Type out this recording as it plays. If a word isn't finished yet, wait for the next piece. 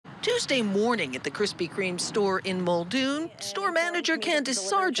Tuesday morning at the Krispy Kreme store in Muldoon, store manager Candace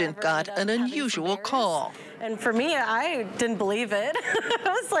Sargent got an unusual call. And for me, I didn't believe it. I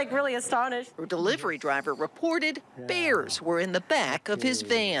was like really astonished. Her delivery driver reported bears were in the back of his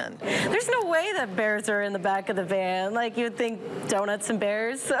van. There's no way that bears are in the back of the van. Like you'd think donuts and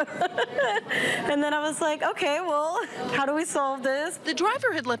bears. And then I was like, okay, well, how do we solve this? The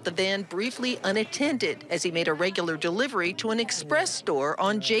driver had left the van briefly unattended as he made a regular delivery to an express store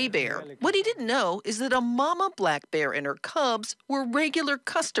on J-Bear. What he didn't know is that a mama black bear and her cubs were regular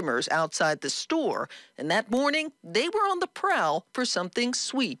customers outside the store, and that morning, they were on the prowl for something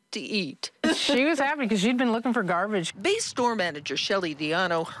sweet to eat. She was happy because she'd been looking for garbage. Base store manager Shelly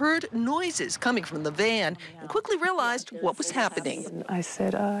Diano heard noises coming from the van and quickly realized what was happening. I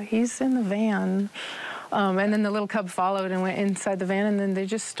said, he's in the van. And then the little cub followed and went inside the van, and then they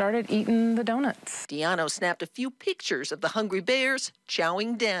just started eating the donuts. Diano snapped a few pictures of the hungry bears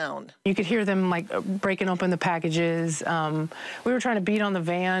chowing down. You could hear them like breaking open the packages. We were trying to beat on the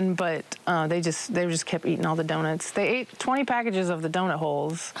van, but they just kept eating all the donuts. They ate 20 packages of the donut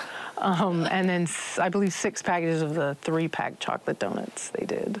holes, and then I believe 6 packages of the 3-pack chocolate donuts they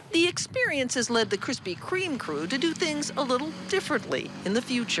did. The experience has led the Krispy Kreme crew to do things a little differently in the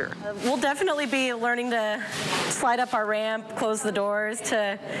future. We'll definitely be learning to slide up our ramp, close the doors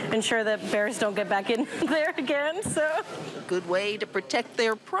to ensure that bears don't get back in there again. So, a good way to protect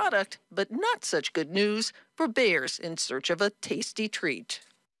their product, but not such good news for bears in search of a tasty treat.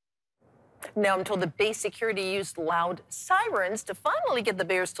 Now I'm told the base security used loud sirens to finally get the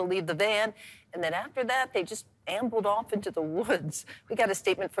bears to leave the van, and then after that, they just ambled off into the woods. We got a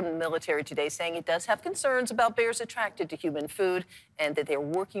statement from the military today saying it does have concerns about bears attracted to human food and that they're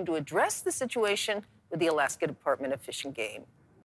working to address the situation with the Alaska Department of Fish and Game.